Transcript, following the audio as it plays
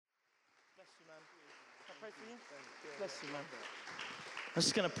Bless you, man. I'm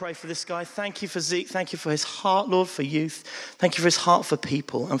just going to pray for this guy. Thank you for Zeke. Thank you for his heart, Lord, for youth. Thank you for his heart for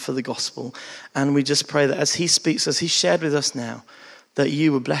people and for the gospel. And we just pray that as he speaks, as he shared with us now, that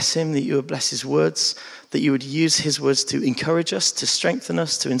you would bless him, that you would bless his words, that you would use his words to encourage us, to strengthen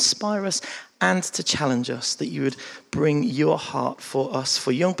us, to inspire us, and to challenge us, that you would bring your heart for us,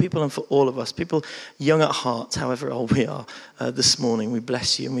 for young people and for all of us, people young at heart, however old we are this morning. We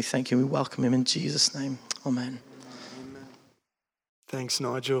bless you and we thank you and we welcome him in Jesus' name. Amen. Thanks,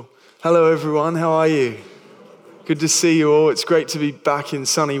 Nigel. Hello, everyone. How are you? Good to see you all. It's great to be back in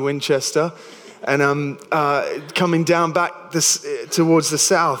sunny Winchester. And I'm coming down back towards the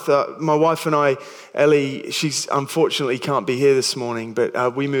south. My wife and I, Ellie, she's unfortunately can't be here this morning,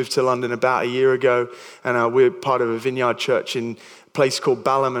 but we moved to London about a year ago, and we're part of a vineyard church in place called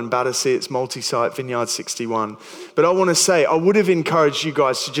Balham and Battersea. It's multi-site, Vineyard 61. But I want to say, I would have encouraged you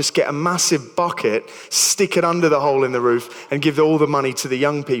guys to just get a massive bucket, stick it under the hole in the roof, and give all the money to the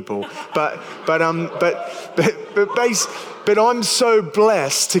young people. But I'm so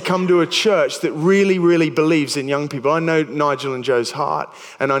blessed to come to a church that really, really believes in young people. I know Nigel and Joe's heart,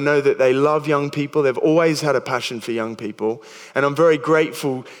 and I know that they love young people. They've always had a passion for young people. And I'm very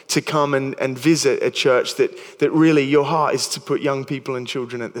grateful to come and visit a church that really, your heart is to put young people and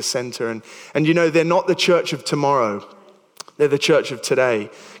children at the center. And you know, they're not the church of tomorrow. They're the church of today.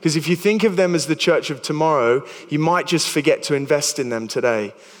 Because if you think of them as the church of tomorrow, you might just forget to invest in them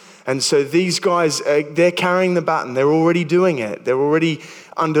today. And so these guys, they're carrying the baton. They're already doing it. They're already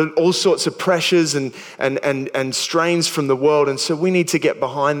under all sorts of pressures and strains from the world. And so we need to get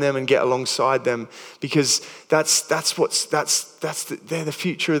behind them and get alongside them, because they're the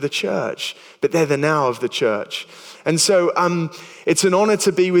future of the church, but they're the now of the church. And so it's an honor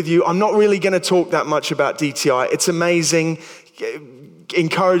to be with you. I'm not really going to talk that much about DTI. It's amazing.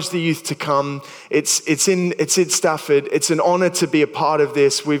 Encourage the youth to come. It's in Stafford. It's an honor to be a part of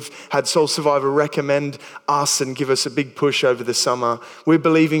this. We've had Soul Survivor recommend us and give us a big push over the summer. We're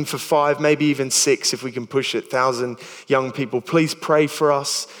believing for 5, maybe even 6, if we can push it, 1,000 young people. Please pray for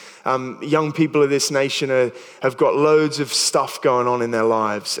us. Young people of this nation have got loads of stuff going on in their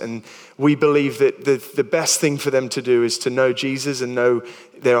lives, and we believe that the best thing for them to do is to know Jesus and know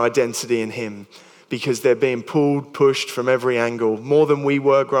their identity in him, because they're being pulled, pushed from every angle, more than we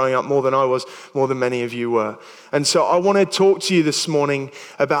were growing up, more than I was, more than many of you were. And so I want to talk to you this morning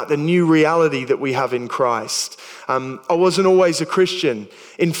about the new reality that we have in Christ. I wasn't always a Christian.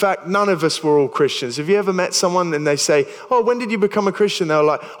 In fact, none of us were all Christians. Have you ever met someone and they say, oh, when did you become a Christian? They're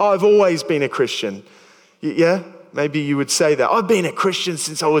like, oh, I've always been a Christian. Yeah, maybe you would say that. I've been a Christian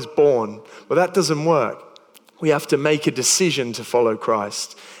since I was born. Well, that doesn't work. We have to make a decision to follow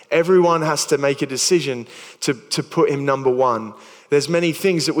Christ. Everyone has to make a decision to put him number one. There's many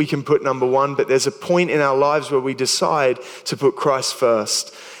things that we can put number one, but there's a point in our lives where we decide to put Christ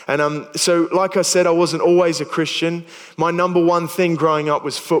first. And so, like I said, I wasn't always a Christian. My number one thing growing up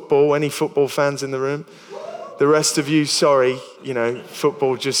was football. Any football fans in the room? The rest of you, sorry,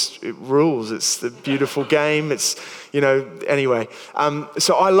 football it rules. It's the beautiful game. It's, anyway.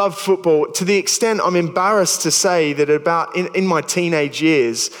 So I love football to the extent I'm embarrassed to say that about in my teenage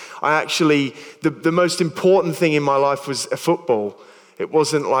years, I actually, the most important thing in my life was football. It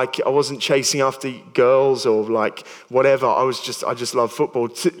wasn't like I wasn't chasing after girls or like whatever. I just love football.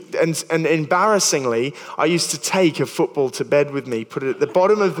 And embarrassingly, I used to take a football to bed with me, put it at the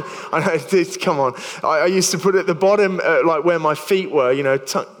bottom of come on. I used to put it at the bottom, like where my feet were,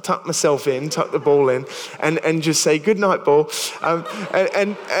 tuck myself in, tuck the ball in, and just say, good night, ball.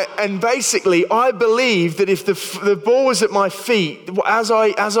 And basically, I believed that if the ball was at my feet, as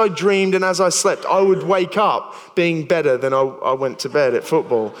I dreamed and as I slept, I would wake up being better than I went to bed at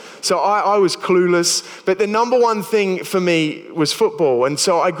football. So I was clueless, but the number one thing for me was football. And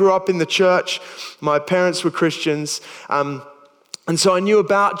so I grew up in the church. My parents were Christians. And so I knew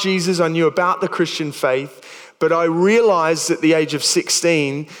about Jesus. I knew about the Christian faith. But I realized at the age of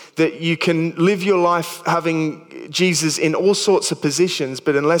 16 that you can live your life having Jesus in all sorts of positions,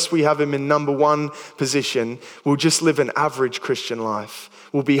 but unless we have him in number one position, we'll just live an average Christian life.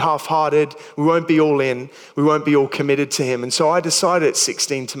 We'll be half-hearted. We won't be all in. We won't be all committed to him. And so I decided at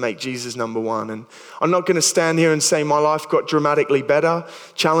 16 to make Jesus number one. And I'm not going to stand here and say my life got dramatically better.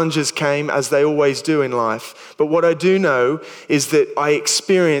 Challenges came, as they always do in life. But what I do know is that I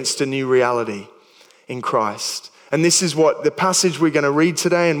experienced a new reality in Christ. And this is what the passage we're going to read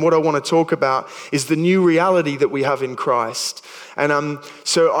today, and what I want to talk about is the new reality that we have in Christ. And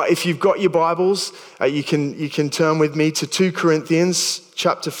so if you've got your Bibles, you can turn with me to 2 Corinthians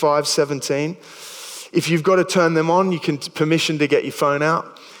chapter 5:17. If you've got to turn them on, you can permission to get your phone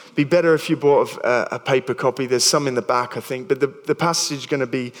out. Be better if you bought a paper copy. There's some in the back, I think, but the passage is going to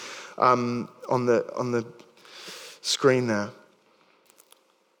be on the screen there.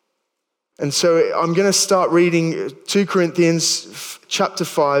 And so I'm going to start reading 2 Corinthians chapter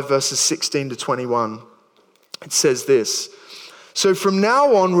 5, verses 16 to 21. It says this: "So from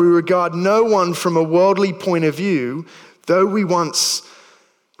now on we regard no one from a worldly point of view, though we once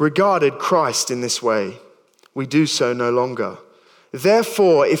regarded Christ in this way. We do so no longer.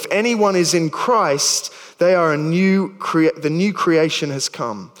 Therefore, if anyone is in Christ, they are the new creation has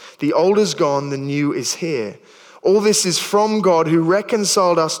come. The old is gone, the new is here. All this is from God, who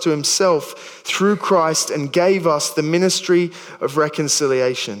reconciled us to himself through Christ and gave us the ministry of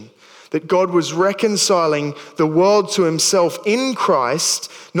reconciliation." That God was reconciling the world to himself in Christ,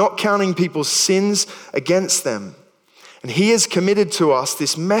 not counting people's sins against them. And he has committed to us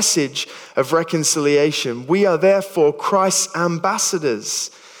this message of reconciliation. We are therefore Christ's ambassadors,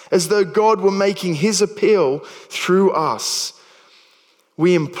 as though God were making his appeal through us.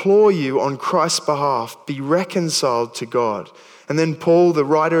 We implore you on Christ's behalf, be reconciled to God. And then Paul, the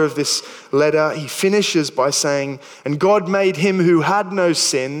writer of this letter, he finishes by saying, "And God made him who had no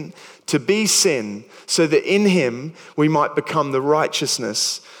sin to be sin, so that in him we might become the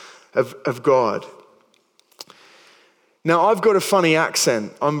righteousness of God." Now, I've got a funny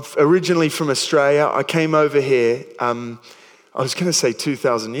accent. I'm originally from Australia. I came over here, I was going to say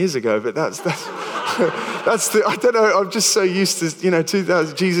 2,000 years ago, but that's I don't know, I'm just so used to,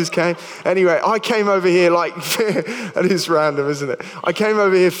 2,000, Jesus came. Anyway, I came over here that is random, isn't it? I came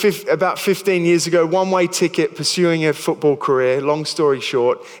over here about 15 years ago, one-way ticket, pursuing a football career. Long story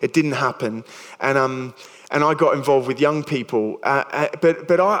short, it didn't happen. And I got involved with young people. But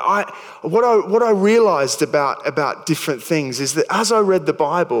what I realized about different things is that as I read the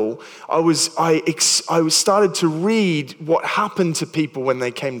Bible, I started to read what happened to people when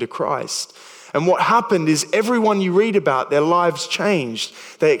they came to Christ. And what happened is everyone you read about, their lives changed.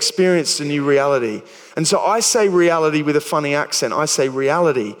 They experienced a new reality. And so I say reality with a funny accent. I say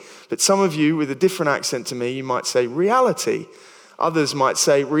reality. But some of you with a different accent to me, you might say reality. Others might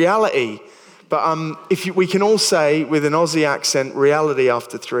say reality. But we can all say with an Aussie accent, reality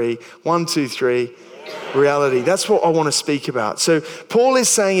after 3. 1, 2, 3, reality. That's what I want to speak about. So Paul is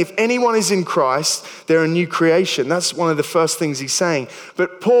saying if anyone is in Christ, they're a new creation. That's one of the first things he's saying.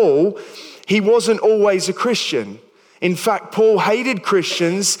 But Paul, he wasn't always a Christian. In fact, Paul hated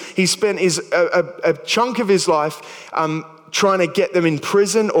Christians. He spent a chunk of his life trying to get them in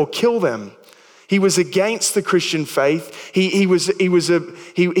prison or kill them. He was against the Christian faith. He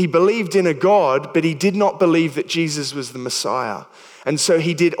believed in a God, but he did not believe that Jesus was the Messiah. And so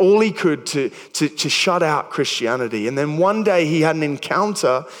he did all he could to shut out Christianity. And then one day he had an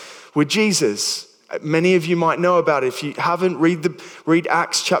encounter with Jesus. Many of you might know about it. If you haven't, read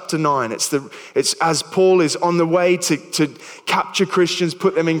Acts chapter 9. It's as Paul is on the way to capture Christians,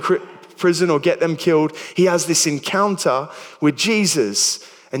 put them in prison or get them killed. He has this encounter with Jesus.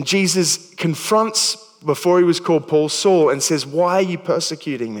 And Jesus confronts, before he was called Paul, Saul, and says, "Why are you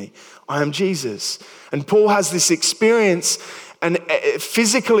persecuting me? I am Jesus." And Paul has this experience, a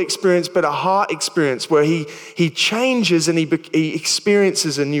physical experience, but a heart experience where he changes and he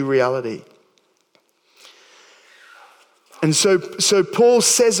experiences a new reality. And so Paul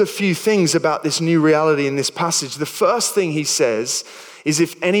says a few things about this new reality in this passage. The first thing he says is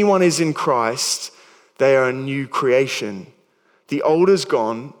if anyone is in Christ, they are a new creation. The old is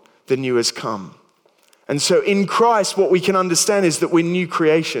gone, the new has come. And so in Christ, what we can understand is that we're new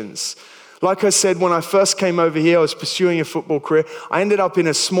creations. Like I said, when I first came over here, I was pursuing a football career. I ended up in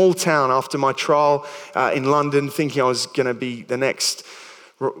a small town after my trial in London, thinking I was going to be the next,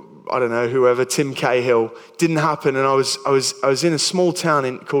 I don't know, whoever, Tim Cahill. Didn't happen, and I was in a small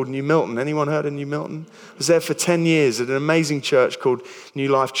town called New Milton. Anyone heard of New Milton? I was there for 10 years at an amazing church called New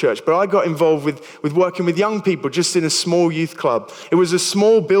Life Church. But I got involved with working with young people just in a small youth club. It was a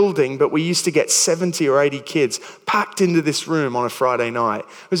small building, but we used to get 70 or 80 kids packed into this room on a Friday night.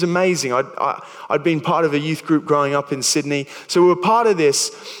 It was amazing. I'd been part of a youth group growing up in Sydney. So we were part of this,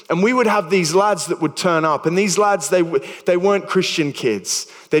 and we would have these lads that would turn up. And these lads, they weren't Christian kids.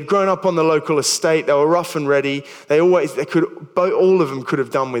 They'd grown up on the local estate. They were rough and ready. All of them could have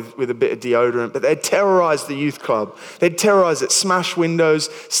done with a bit of deodorant, but they'd terrorized the youth club. They'd terrorize it, smash windows,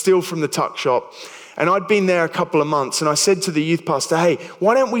 steal from the tuck shop. And I'd been there a couple of months, and I said to the youth pastor, "Hey,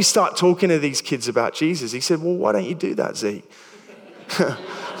 why don't we start talking to these kids about Jesus?" He said, "Well, why don't you do that, Zeke?"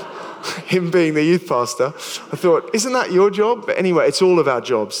 him being the youth pastor, I thought, isn't that your job? But anyway, it's all of our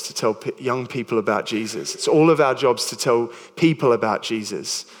jobs to tell young people about Jesus. It's all of our jobs to tell people about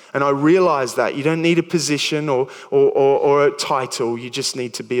Jesus. And I realized that you don't need a position or a title, you just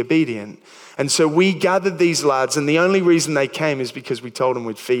need to be obedient. And so we gathered these lads, and the only reason they came is because we told them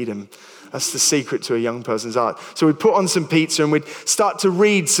we'd feed them. That's the secret to a young person's heart. So we'd put on some pizza and we'd start to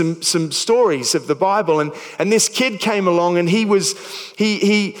read some stories of the Bible. And this kid came along, and he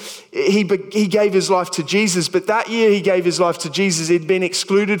gave his life to Jesus. But that year he gave his life to Jesus, he'd been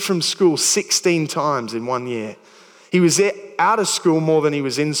excluded from school 16 times in 1 year. He was out of school more than he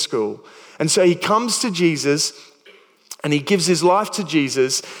was in school. And so he comes to Jesus and he gives his life to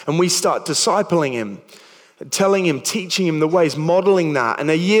Jesus, and we start discipling him, telling him, teaching him the ways, modeling that. And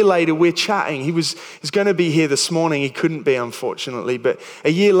a year later, we're chatting. He's going to be here this morning. He couldn't be, unfortunately. But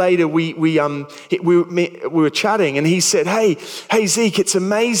a year later, we were chatting, and he said, hey, Zeke, it's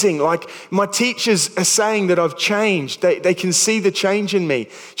amazing. Like, my teachers are saying that I've changed. They can see the change in me.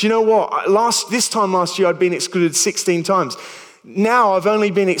 Do you know what? This time last year, I'd been excluded 16 times. Now I've only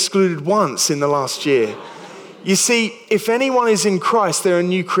been excluded once in the last year. You see, if anyone is in Christ, they're a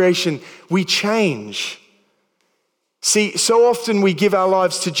new creation. We change. See, so often we give our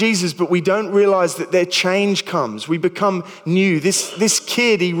lives to Jesus, but we don't realize that their change comes. We become new. This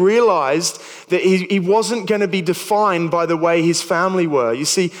kid, he realized that he wasn't going to be defined by the way his family were. You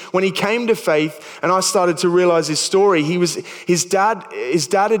see, when he came to faith, and I started to realize his story, his dad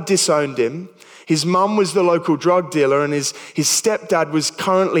had disowned him. His mum was the local drug dealer, and his stepdad was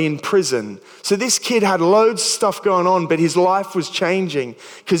currently in prison. So this kid had loads of stuff going on, but his life was changing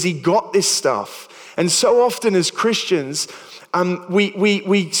because he got this stuff. And so often as Christians,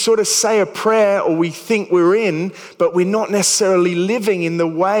 we sort of say a prayer, or we think we're in, but we're not necessarily living in the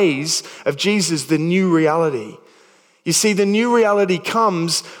ways of Jesus, the new reality. You see, the new reality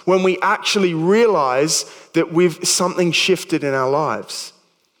comes when we actually realize that something shifted in our lives.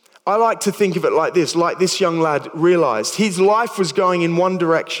 I like to think of it like this young lad realized his life was going in one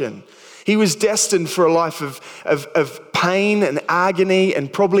direction. He was destined for a life of pain and agony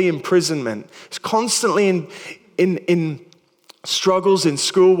and probably imprisonment. He was constantly in struggles in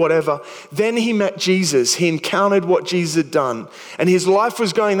school, whatever. Then he met Jesus. He encountered what Jesus had done. And his life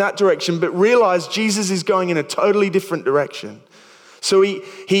was going that direction, but realized Jesus is going in a totally different direction. So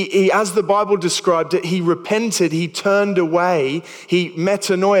he, as the Bible described it, he repented, he turned away, he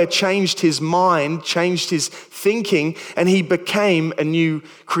metanoia, changed his mind, changed his thinking, and he became a new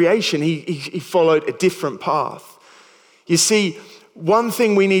creation. He followed a different path. You see, one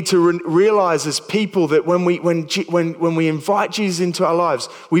thing we need to realize as people, that when we invite Jesus into our lives,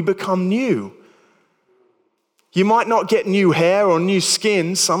 we become new. You might not get new hair or new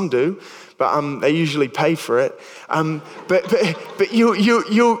skin, some do, but they usually pay for it. But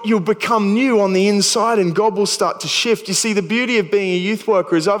you'll become new on the inside, and God will start to shift. You see, the beauty of being a youth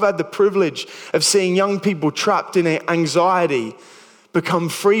worker is I've had the privilege of seeing young people trapped in anxiety become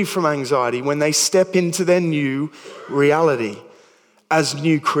free from anxiety when they step into their new reality as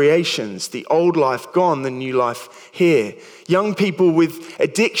new creations. The old life gone, the new life here. Young people with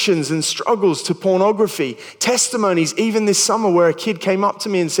addictions and struggles to pornography. Testimonies even this summer where a kid came up to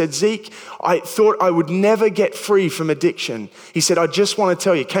me and said, Zeke, I thought I would never get free from addiction. He said, I just want to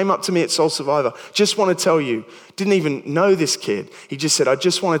tell you, came up to me at Soul Survivor, just want to tell you, didn't even know this kid. He just said, I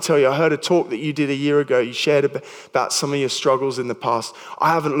just want to tell you, I heard a talk that you did a year ago. You shared about some of your struggles in the past.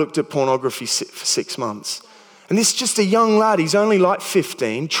 I haven't looked at pornography for 6 months. And this is just a young lad, he's only like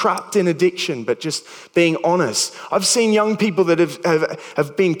 15, trapped in addiction, but just being honest. I've seen young people that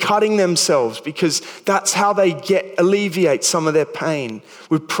have been cutting themselves because that's how they alleviate some of their pain.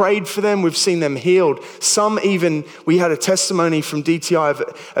 We've prayed for them, we've seen them healed. Some even, we had a testimony from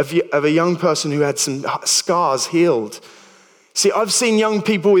DTI of a young person who had some scars healed. See, I've seen young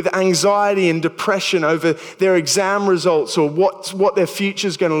people with anxiety and depression over their exam results or what their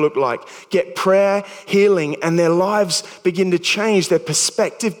future's going to look like get prayer, healing, and their lives begin to change. Their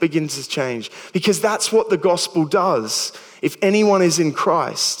perspective begins to change because that's what the gospel does. If anyone is in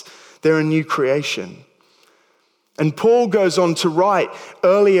Christ, they're a new creation. And Paul goes on to write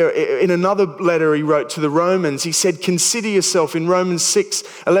earlier in another letter he wrote to the Romans. He said, consider yourself, in Romans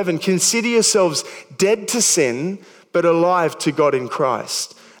 6:11, consider yourselves dead to sin, but alive to God in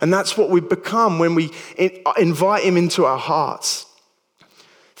Christ. And that's what we become when we invite him into our hearts.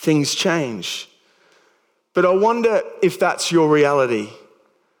 Things change. But I wonder if that's your reality.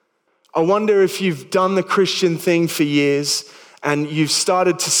 I wonder if you've done the Christian thing for years and you've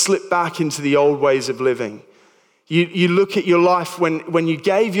started to slip back into the old ways of living. You look at your life when you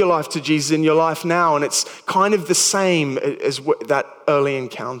gave your life to Jesus in your life now, and it's kind of the same as that early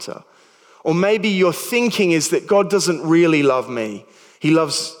encounter. Or maybe your thinking is that God doesn't really love me. He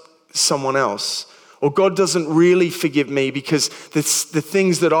loves someone else. Or God doesn't really forgive me because the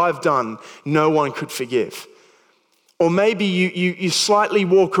things that I've done, no one could forgive. Or maybe you slightly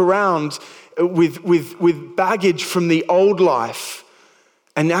walk around with baggage from the old life,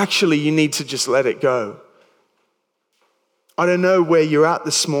 and actually you need to just let it go. I don't know where you're at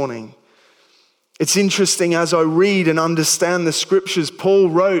this morning. It's interesting, as I read and understand the scriptures,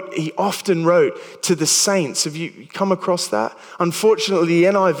 he often wrote to the saints. Have you come across that? Unfortunately, the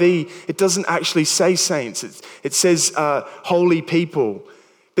NIV, it doesn't actually say saints. It says holy people.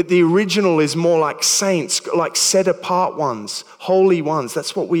 But the original is more like saints, like set apart ones, holy ones.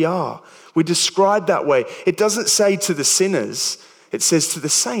 That's what we are. We're described that way. It doesn't say to the sinners. It says to the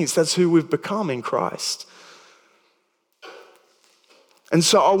saints. That's who we've become in Christ. And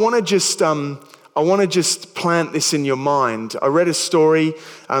so I want to just plant this in your mind. I read a story,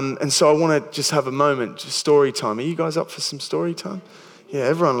 and so I want to just have a moment, just story time. Are you guys up for some story time? Yeah,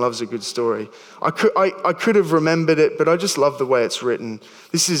 everyone loves a good story. I could have remembered it, but I just love the way it's written.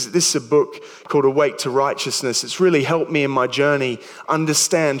 This is a book called Awake to Righteousness. It's really helped me in my journey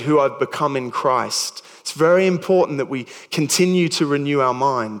understand who I've become in Christ. It's very important that we continue to renew our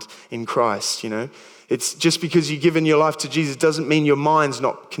mind in Christ, you know. It's just because you've given your life to Jesus doesn't mean your mind's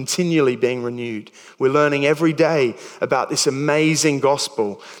not continually being renewed. We're learning every day about this amazing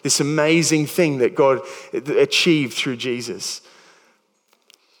gospel, this amazing thing that God achieved through Jesus.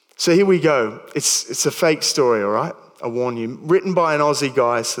 So here we go. It's a fake story, all right? I warn you. Written by an Aussie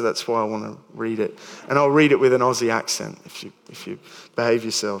guy, so that's why I want to read it. And I'll read it with an Aussie accent if you behave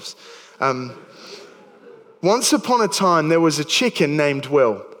yourselves. Once upon a time, there was a chicken named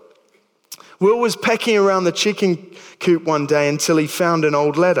Will. Will was pecking around the chicken coop one day until he found an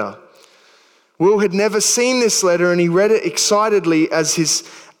old letter. Will had never seen this letter, and he read it excitedly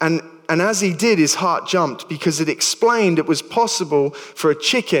and as he did, his heart jumped because it explained it was possible for a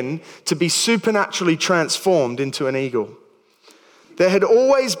chicken to be supernaturally transformed into an eagle. There had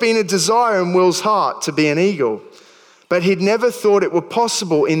always been a desire in Will's heart to be an eagle, but he'd never thought it were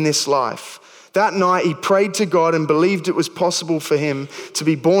possible in this life. That night, he prayed to God and believed it was possible for him to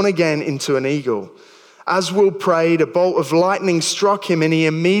be born again into an eagle. As Will prayed, a bolt of lightning struck him and he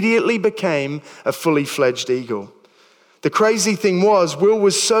immediately became a fully fledged eagle. The crazy thing was, Will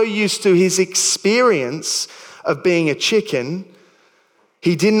was so used to his experience of being a chicken,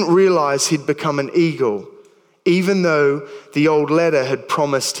 he didn't realize he'd become an eagle, even though the old letter had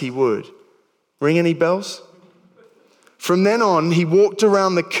promised he would. Ring any bells? From then on, he walked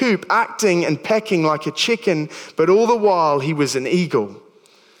around the coop acting and pecking like a chicken, but all the while he was an eagle.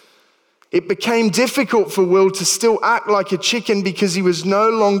 It became difficult for Will to still act like a chicken because he was no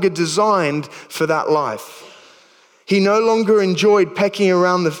longer designed for that life. He no longer enjoyed pecking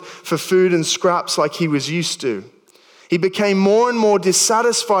around for food and scraps like he was used to. He became more and more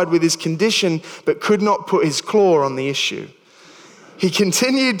dissatisfied with his condition, but could not put his claw on the issue. He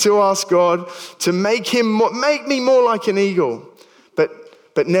continued to ask God to make me more like an eagle,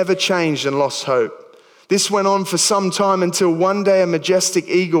 but never changed and lost hope. This went on for some time until one day a majestic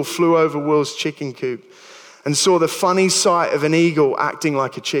eagle flew over Will's chicken coop and saw the funny sight of an eagle acting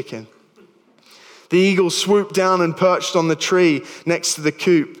like a chicken. The eagle swooped down and perched on the tree next to the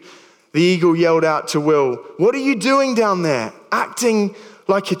coop. The eagle yelled out to Will, "What are you doing down there, acting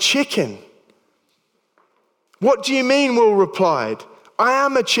like a chicken?" "What do you mean?" Will replied. "I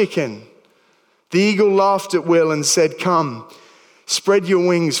am a chicken." The eagle laughed at Will and said, "Come, spread your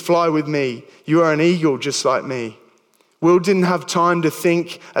wings, fly with me. You are an eagle just like me." Will didn't have time to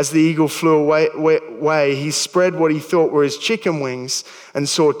think as the eagle flew away. He spread what he thought were his chicken wings and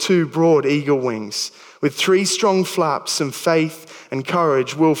saw two broad eagle wings. With 3 strong flaps, some faith and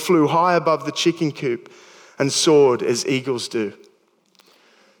courage, Will flew high above the chicken coop and soared as eagles do.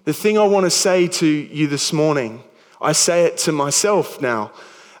 The thing I want to say to you this morning, I say it to myself now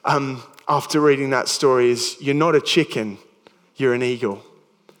after reading that story, is you're not a chicken, you're an eagle.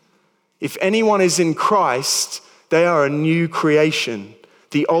 If anyone is in Christ, they are a new creation.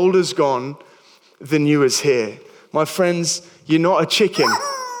 The old is gone, the new is here. My friends, you're not a chicken.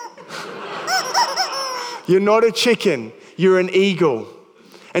 You're not a chicken, you're an eagle.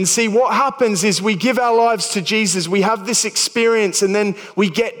 And see, what happens is we give our lives to Jesus, we have this experience, and then we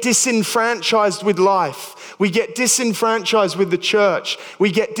get disenfranchised with life. We get disenfranchised with the church.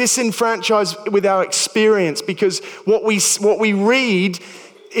 We get disenfranchised with our experience because what we read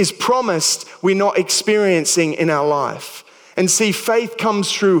is promised we're not experiencing in our life. And see, faith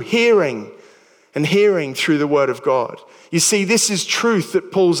comes through hearing, and hearing through the word of God. You see, this is truth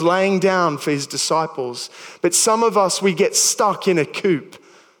that Paul's laying down for his disciples. But some of us, we get stuck in a coop.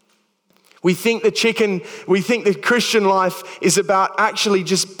 We think the Christian life is about actually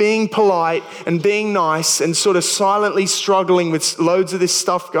just being polite and being nice and sort of silently struggling with loads of this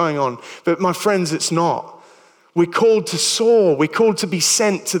stuff going on. But my friends, it's not. We're called to soar. We're called to be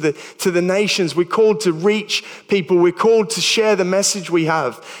sent to the nations. We're called to reach people. We're called to share the message we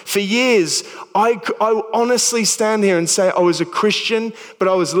have. For years, I honestly stand here and say I was a Christian, but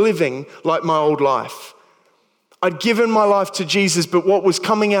I was living like my old life. I'd given my life to Jesus, but what was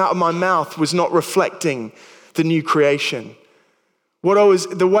coming out of my mouth was not reflecting the new creation.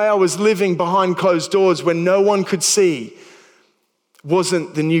 The way I was living behind closed doors when no one could see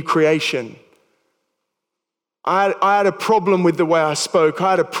wasn't the new creation. I had a problem with the way I spoke.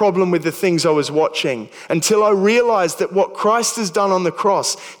 I had a problem with the things I was watching until I realized that what Christ has done on the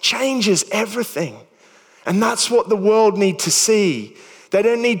cross changes everything. And that's what the world need to see. They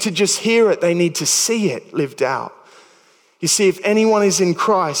don't need to just hear it, they need to see it lived out. You see, if anyone is in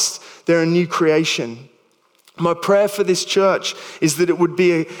Christ, they're a new creation. My prayer for this church is that it would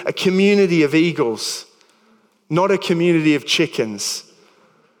be a community of eagles, not a community of chickens.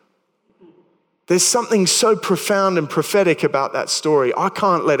 There's something so profound and prophetic about that story. I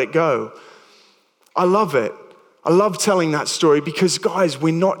can't let it go. I love it. I love telling that story because, guys,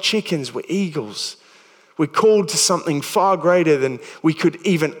 we're not chickens, we're eagles. We're called to something far greater than we could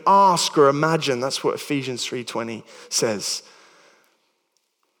even ask or imagine. That's what Ephesians 3:20 says.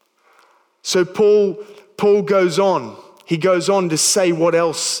 So Paul goes on. He goes on to say what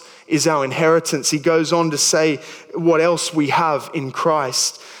else is our inheritance. He goes on to say what else we have in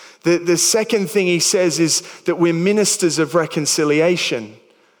Christ. The second thing he says is that we're ministers of reconciliation.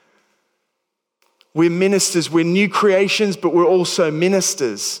 We're ministers, we're new creations, but we're also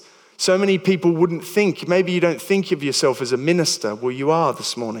ministers. So many people wouldn't think, maybe you don't think of yourself as a minister. Well, you are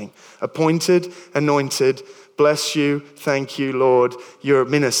this morning. Appointed, anointed, bless you, thank you, Lord. You're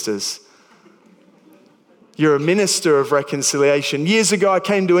ministers. You're a minister of reconciliation. Years ago, I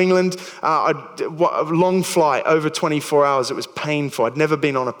came to England, a long flight, over 24 hours. It was painful. I'd never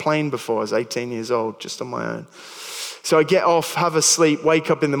been on a plane before. I was 18 years old, just on my own. So I get off, have a sleep, wake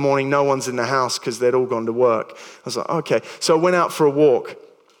up in the morning, no one's in the house because they'd all gone to work. I was like, okay. So I went out for a walk.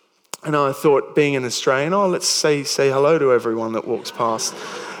 And I thought, being an Australian, let's say hello to everyone that walks past.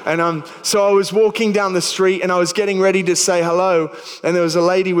 And so I was walking down the street and I was getting ready to say hello. And there was a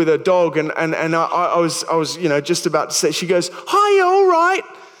lady with her dog and I was just about to say, she goes, "Hi,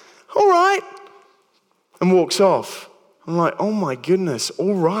 all right. And walks off. I'm like, oh my goodness,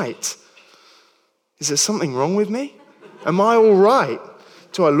 all right. Is there something wrong with me? Am I all right?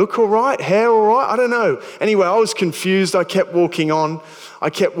 Do I look all right? Hair all right? I don't know. Anyway, I was confused. I kept walking on.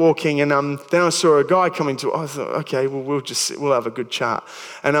 And then I saw a guy coming to. I thought, okay, well we'll have a good chat.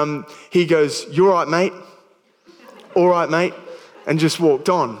 And he goes, "You all right, mate? All right, mate," and just walked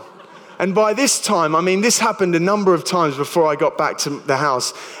on. And by this time, this happened a number of times before I got back to the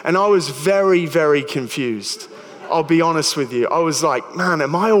house, and I was very, very confused. I'll be honest with you. I was like, man,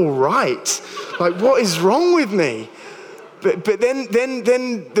 am I all right? Like, what is wrong with me? But then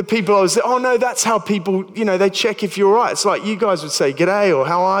the people I was, oh no, that's how people, they check if you're all right. It's like you guys would say, "G'day," or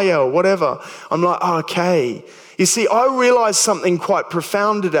 "How are you?" or whatever. I'm like, oh, okay. You see, I realized something quite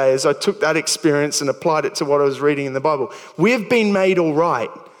profound today as I took that experience and applied it to what I was reading in the Bible. We've been made all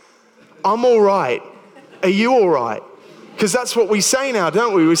right. I'm all right. Are you all right? Because that's what we say now,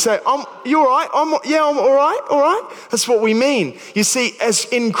 don't we? We say, "You all right?" I'm all right, all right. That's what we mean. You see, as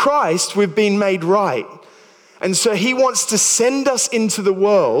in Christ, we've been made right. And so he wants to send us into the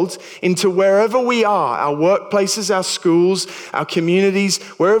world, into wherever we are, our workplaces, our schools, our communities,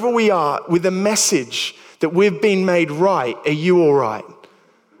 wherever we are, with a message that we've been made right. Are you all right?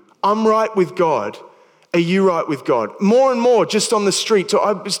 I'm right with God. Are you right with God? More and more, just on the street.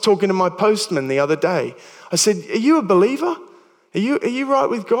 I was talking to my postman the other day. I said, "Are you a believer? Are you right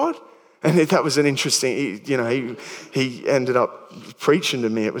with God?" And that was an interesting, he ended up preaching to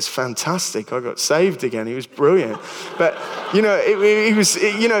me. It was fantastic. I got saved again. He was brilliant. But, he was,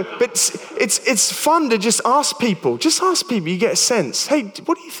 but it's fun to just ask people. Just ask people. You get a sense. Hey,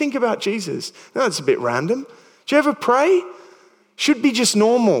 what do you think about Jesus? No, it's a bit random. Do you ever pray? Should be just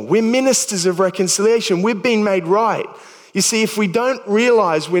normal. We're ministers of reconciliation. We've been made right. You see, if we don't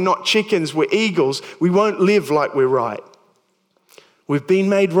realize we're not chickens, we're eagles, we won't live like we're right. We've been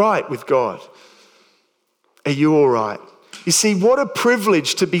made right with God. Are you all right? You see, what a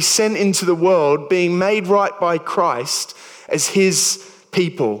privilege to be sent into the world, being made right by Christ as his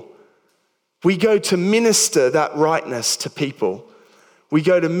people. We go to minister that rightness to people. We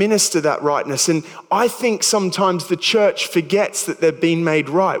go to minister that rightness. And I think sometimes the church forgets that they've been made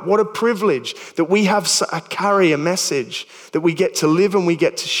right. What a privilege that we carry a message that we get to live and we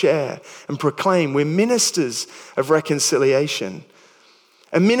get to share and proclaim. We're ministers of reconciliation.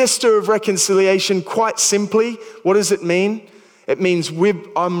 A minister of reconciliation, quite simply, what does it mean? It means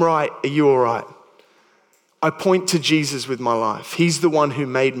I'm right, are you all right? I point to Jesus with my life. He's the one who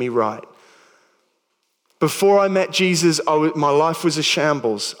made me right. Before I met Jesus, my life was a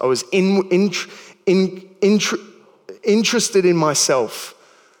shambles. I was interested in myself.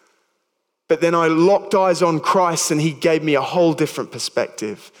 But then I locked eyes on Christ and he gave me a whole different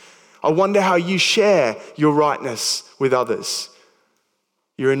perspective. I wonder how you share your rightness with others.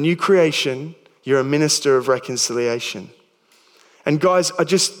 You're a new creation. You're a minister of reconciliation. And guys,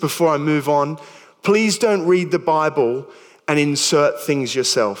 before I move on, please don't read the Bible and insert things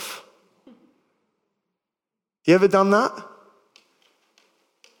yourself. You ever done that?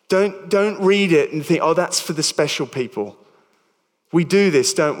 Don't read it and think, oh, that's for the special people. We do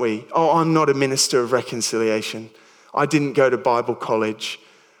this, don't we? Oh, I'm not a minister of reconciliation. I didn't go to Bible college.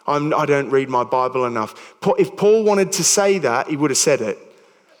 I don't read my Bible enough. If Paul wanted to say that, he would have said it.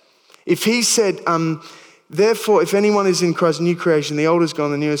 If he said, therefore, if anyone is in Christ, new creation, the old is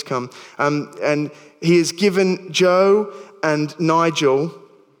gone, the new has come, and he has given Joe and Nigel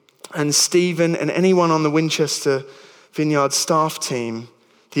and Stephen and anyone on the Winchester Vineyard staff team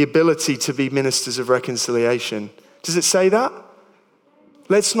the ability to be ministers of reconciliation. Does it say that?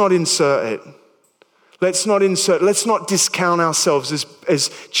 Let's not insert it. Let's not discount ourselves as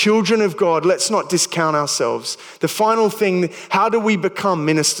children of God. Let's not discount ourselves. The final thing, how do we become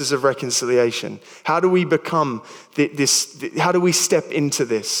ministers of reconciliation? How do we become how do we step into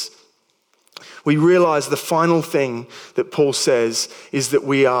this? We realize the final thing that Paul says is that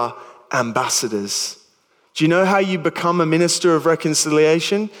we are ambassadors. Do you know how you become a minister of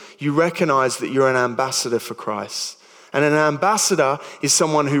reconciliation? You recognize that you're an ambassador for Christ. And an ambassador is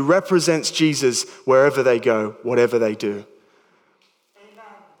someone who represents Jesus wherever they go, whatever they do.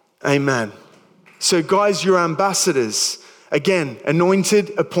 Amen. So guys, you're ambassadors. Again,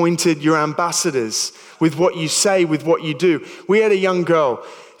 anointed, appointed, you're ambassadors with what you say, with what you do. We had a young girl,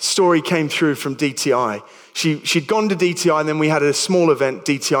 story came through from DTI. She'd gone to DTI and then we had a small event,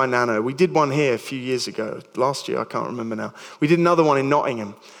 DTI Nano. We did one here a few years ago, last year, I can't remember now. We did another one in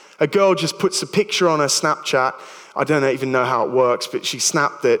Nottingham. A girl just puts a picture on her Snapchat. I don't even know how it works, but she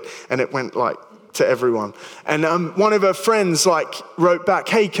snapped it and it went to everyone. And one of her friends wrote back,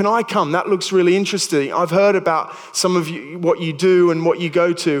 hey, can I come? That looks really interesting. I've heard about some of you, what you do and what you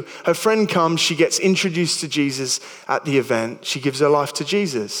go to. Her friend comes, she gets introduced to Jesus at the event. She gives her life to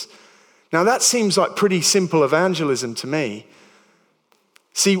Jesus. Now that seems like pretty simple evangelism to me.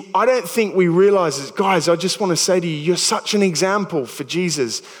 See, I don't think we realize this. Guys, I just want to say to you, you're such an example for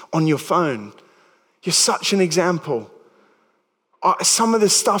Jesus on your phone. You're such an example. Some of the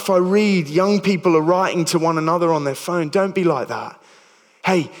stuff I read, young people are writing to one another on their phone. Don't be like that.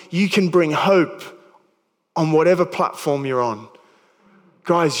 Hey, you can bring hope on whatever platform you're on.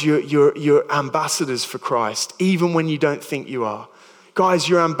 Guys, you're ambassadors for Christ, even when you don't think you are. Guys,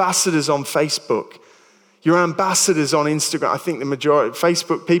 you're ambassadors on Facebook. You're ambassadors on Instagram. I think the majority of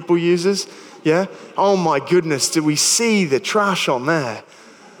Facebook people users, yeah? Oh my goodness, do we see the trash on there?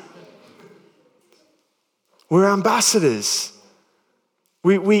 We're ambassadors.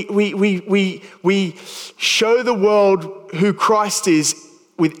 We show the world who Christ is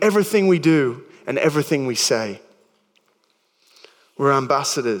with everything we do and everything we say. We're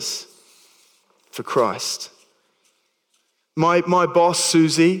ambassadors for Christ. My boss,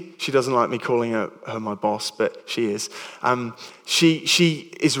 Susie, she doesn't like me calling her my boss, but she is.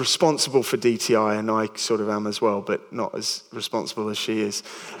 She is responsible for DTI, and I sort of am as well, but not as responsible as she is.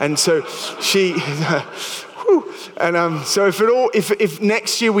 And so she, so if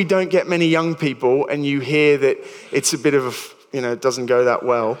next year we don't get many young people, and you hear that it's a bit of it doesn't go that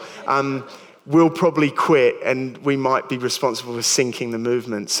well, we'll probably quit and we might be responsible for sinking the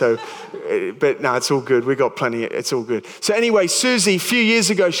movement. So, but no, it's all good. We got plenty, it's all good. So anyway, Susie, a few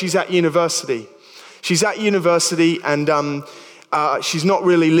years ago, she's at university. She's at university and she's not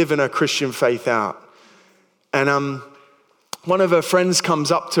really living her Christian faith out. And one of her friends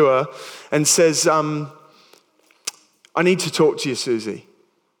comes up to her and says, I need to talk to you, Susie.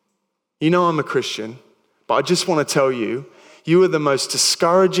 You know I'm a Christian, but I just want to tell you, you are the most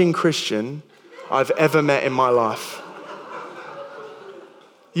discouraging Christian I've ever met in my life.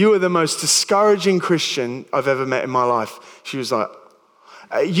 You are the most discouraging Christian I've ever met in my life. She was like,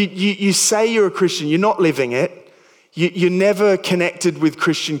 you say you're a Christian, you're not living it. You're never connected with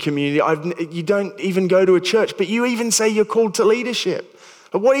Christian community. You don't even go to a church, but you even say you're called to leadership.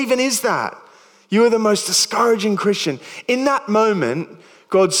 But what even is that? You are the most discouraging Christian. In that moment,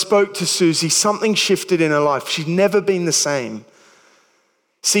 God spoke to Susie. Something shifted in her life. She'd never been the same.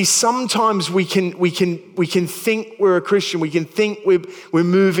 See, sometimes we can think we're a Christian. We can think we're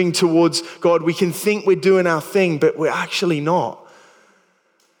moving towards God. We can think we're doing our thing, but we're actually not.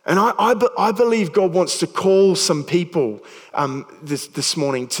 And I believe God wants to call some people this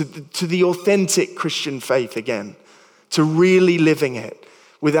morning to the authentic Christian faith again, to really living it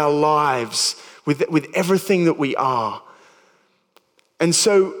with our lives, with everything that we are. And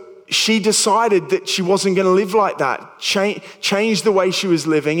so she decided that she wasn't going to live like that, change the way she was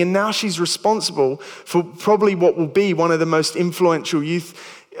living, and now she's responsible for probably what will be one of the most influential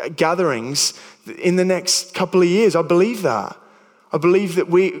youth gatherings in the next couple of years. I believe that. I believe that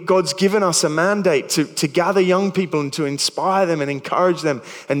God's given us a mandate to gather young people and to inspire them and encourage them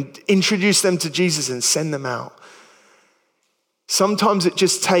and introduce them to Jesus and send them out. Sometimes it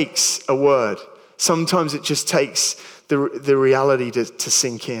just takes a word. Sometimes it just takes the reality to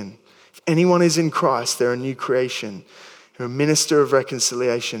sink in. If anyone is in Christ, they're a new creation. You're a minister of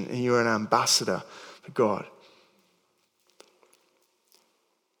reconciliation and you're an ambassador for God.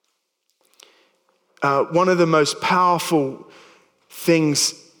 One of the most powerful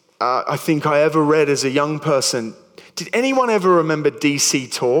things I think I ever read as a young person. Did anyone ever remember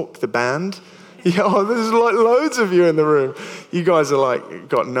DC Talk, the band? Yeah, there's like loads of you in the room. You guys are like,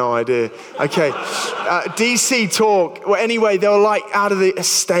 got no idea. Okay, DC Talk. Well, anyway, they were like out of the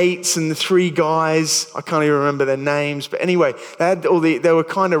estates and the three guys. I can't even remember their names. But anyway, they were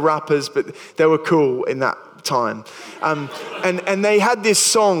kind of rappers, but they were cool in that time. And they had this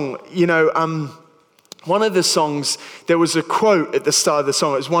song, one of the songs, there was a quote at the start of the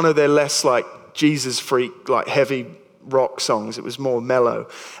song. It was one of their less like Jesus freak, like heavy rock songs. It was more mellow.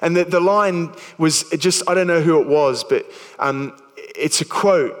 And the line was just, I don't know who it was, but it's a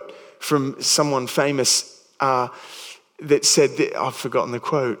quote from someone famous that said, that, I've forgotten the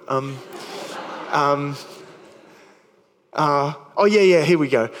quote. Here we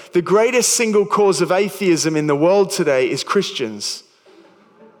go. The greatest single cause of atheism in the world today is Christians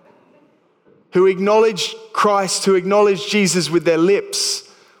who acknowledge Christ, who acknowledge Jesus with their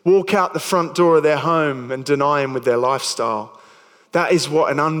lips, walk out the front door of their home and deny him with their lifestyle. That is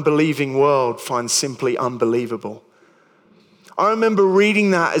what an unbelieving world finds simply unbelievable. I remember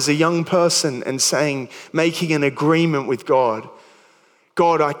reading that as a young person and making an agreement with God.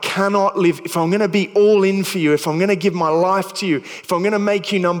 God, I cannot live, if I'm going to be all in for you, if I'm going to give my life to you, if I'm going to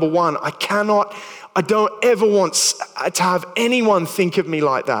make you number one, I don't ever want to have anyone think of me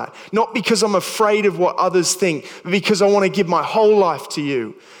like that. Not because I'm afraid of what others think, but because I want to give my whole life to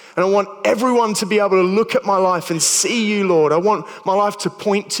you. And I want everyone to be able to look at my life and see you, Lord. I want my life to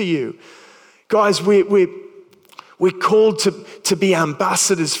point to you. Guys, we're called to be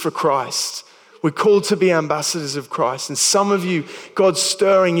ambassadors for Christ. We're called to be ambassadors of Christ. And some of you, God's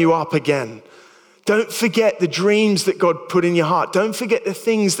stirring you up again. Don't forget the dreams that God put in your heart. Don't forget the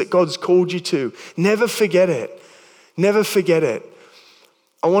things that God's called you to. Never forget it. Never forget it.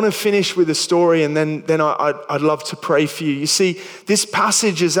 I want to finish with a story and then I'd love to pray for you. You see, this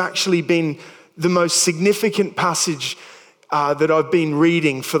passage has actually been the most significant passage that I've been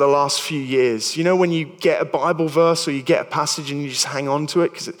reading for the last few years. You know when you get a Bible verse or you get a passage and you just hang on to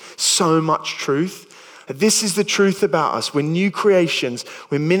it because it's so much truth? This is the truth about us. We're new creations.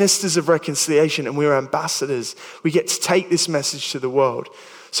 We're ministers of reconciliation and we're ambassadors. We get to take this message to the world.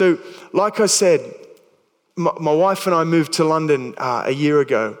 So, like I said, my wife and I moved to London a year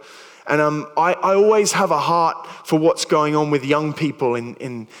ago. And I always have a heart for what's going on with young people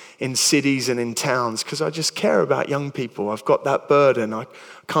in cities and in towns because I just care about young people. I've got that burden. I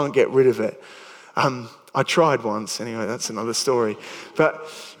can't get rid of it. I tried once. Anyway, that's another story.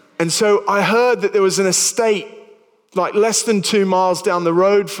 And so I heard that there was an estate like less than 2 miles down the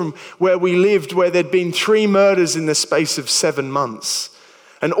road from where we lived where there'd been 3 murders in the space of 7 months.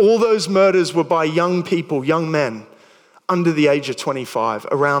 And all those murders were by young people, young men under the age of 25,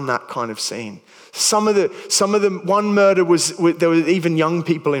 around that kind of scene. Some of them, one murder there were even young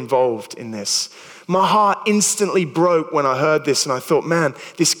people involved in this. My heart instantly broke when I heard this and I thought, man,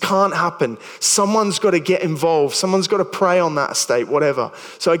 this can't happen. Someone's got to get involved. Someone's got to pray on that estate, whatever.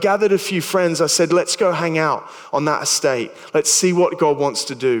 So I gathered a few friends. I said, let's go hang out on that estate. Let's see what God wants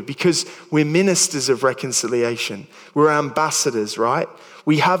to do because we're ministers of reconciliation. We're ambassadors, right?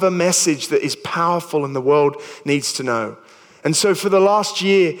 We have a message that is powerful and the world needs to know. And so for the last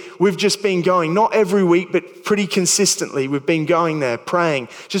year, we've just been going, not every week, but pretty consistently, we've been going there, praying,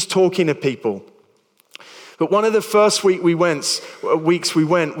 just talking to people. But one of the first weeks we went,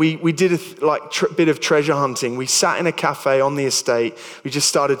 we did a bit of treasure hunting. We sat in a cafe on the estate. We just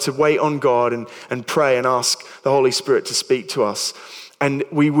started to wait on God and pray and ask the Holy Spirit to speak to us. And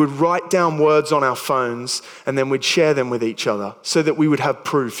we would write down words on our phones and then we'd share them with each other so that we would have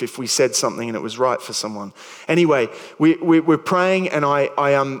proof if we said something and it was right for someone. Anyway, we're praying and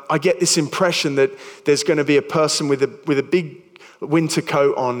I get this impression that there's going to be a person with a big winter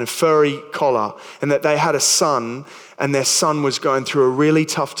coat on, a furry collar, and that they had a son and their son was going through a really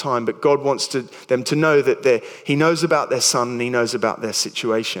tough time, but God wants them to know that he knows about their son and he knows about their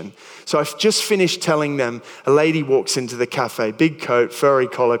situation. So I've just finished telling them, a lady walks into the cafe, big coat, furry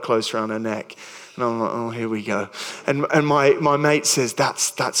collar close around her neck. And I'm like, oh, here we go. And my mate says,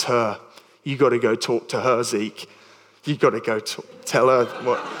 that's her. You got to go talk to her, Zeke. You got to go tell her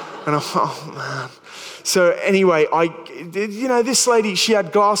what. And I'm like, oh man. So anyway, this lady, she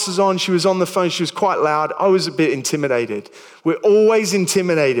had glasses on, she was on the phone, she was quite loud. I was a bit intimidated. We're always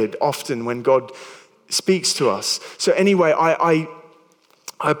intimidated often when God speaks to us. So anyway, I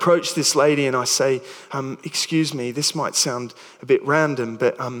approach this lady and I say, excuse me, this might sound a bit random,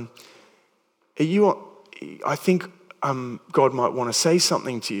 but I think God might want to say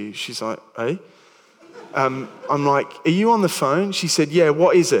something to you. She's like, eh? I'm like, are you on the phone? She said, yeah,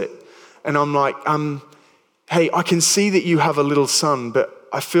 what is it? And I'm like, hey, I can see that you have a little son, but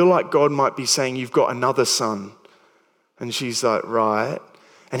I feel like God might be saying you've got another son. And she's like, right.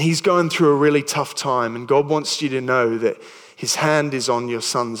 And he's going through a really tough time, and God wants you to know that his hand is on your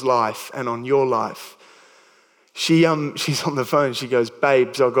son's life and on your life. She's on the phone. She goes,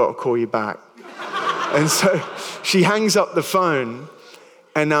 babes, I've got to call you back. And so she hangs up the phone,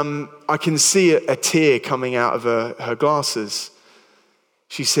 and I can see a tear coming out of her glasses.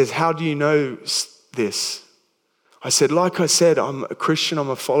 She says, how do you know this? I said, like I said, I'm a Christian, I'm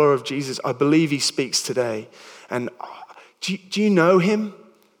a follower of Jesus. I believe he speaks today. And do you know him?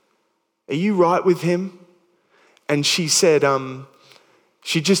 Are you right with him? And she said,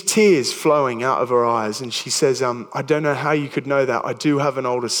 she just tears flowing out of her eyes. And she says, I don't know how you could know that. I do have an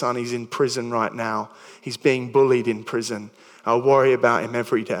older son. He's in prison right now. He's being bullied in prison. I'll worry about him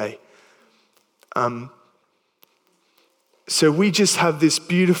every day. So we just have this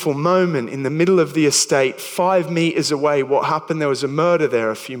beautiful moment in the middle of the estate, 5 meters away. What happened? There was a murder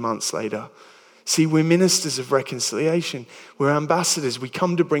there a few months later. See, we're ministers of reconciliation. We're ambassadors. We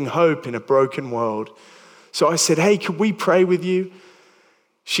come to bring hope in a broken world. So I said, hey, could we pray with you?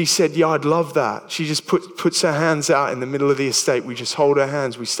 She said, yeah, I'd love that. She just puts her hands out in the middle of the estate. We just hold her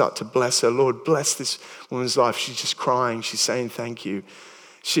hands. We start to bless her. Lord, bless this woman's life. She's just crying. She's saying thank you.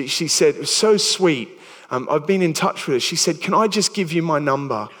 She said, it was so sweet. I've been in touch with her. She said, can I just give you my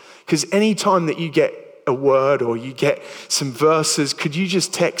number? Because any time that you get a word or you get some verses, could you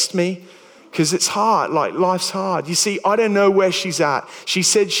just text me? Because it's hard, like life's hard. You see, I don't know where she's at. She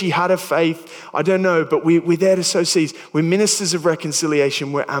said she had a faith. I don't know, but we're there to sow seeds. We're ministers of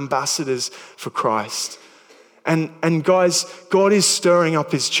reconciliation. We're ambassadors for Christ. And guys, God is stirring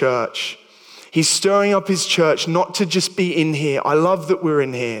up his church. He's stirring up his church not to just be in here. I love that we're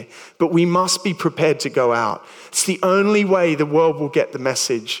in here, but we must be prepared to go out. It's the only way the world will get the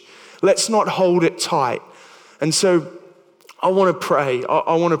message. Let's not hold it tight. And so I want to pray.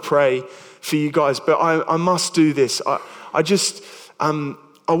 I want to pray for you guys, but I must do this. I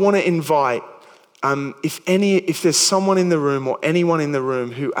want to invite, if there's someone in the room or anyone in the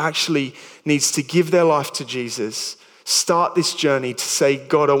room who actually needs to give their life to Jesus, start this journey to say,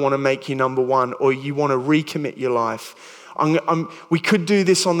 God, I want to make you number one, or you want to recommit your life. We could do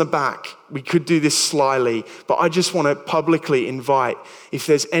this on the back. We could do this slyly, but I just want to publicly invite, if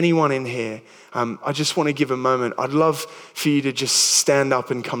there's anyone in here, I just want to give a moment. I'd love for you to just stand up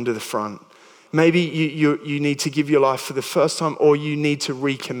and come to the front. Maybe you need to give your life for the first time, or you need to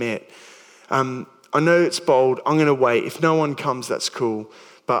recommit. I know it's bold. I'm going to wait. If no one comes, that's cool.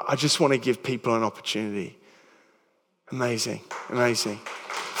 But I just want to give people an opportunity. Amazing, amazing.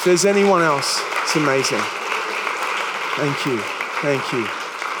 If there's anyone else, it's amazing. Thank you, thank you,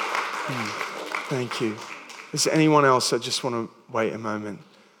 thank you. If there's anyone else, I just want to wait a moment.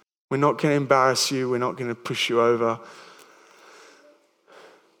 We're not going to embarrass you. We're not going to push you over.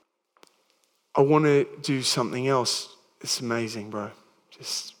 I want to do something else. It's amazing, bro.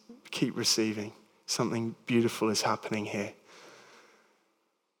 Just keep receiving. Something beautiful is happening here.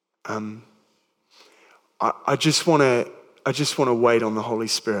 I just want to wait on the Holy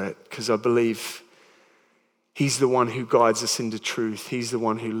Spirit, because I believe he's the one who guides us into truth. He's the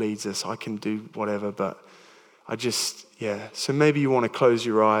one who leads us. I can do whatever, but So maybe you want to close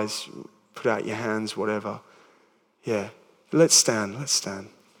your eyes, put out your hands, whatever. Yeah, let's stand.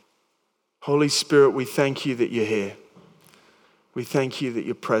 Holy Spirit, we thank you that you're here. We thank you that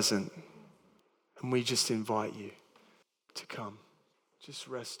you're present. And we just invite you to come. Just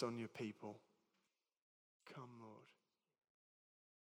rest on your people.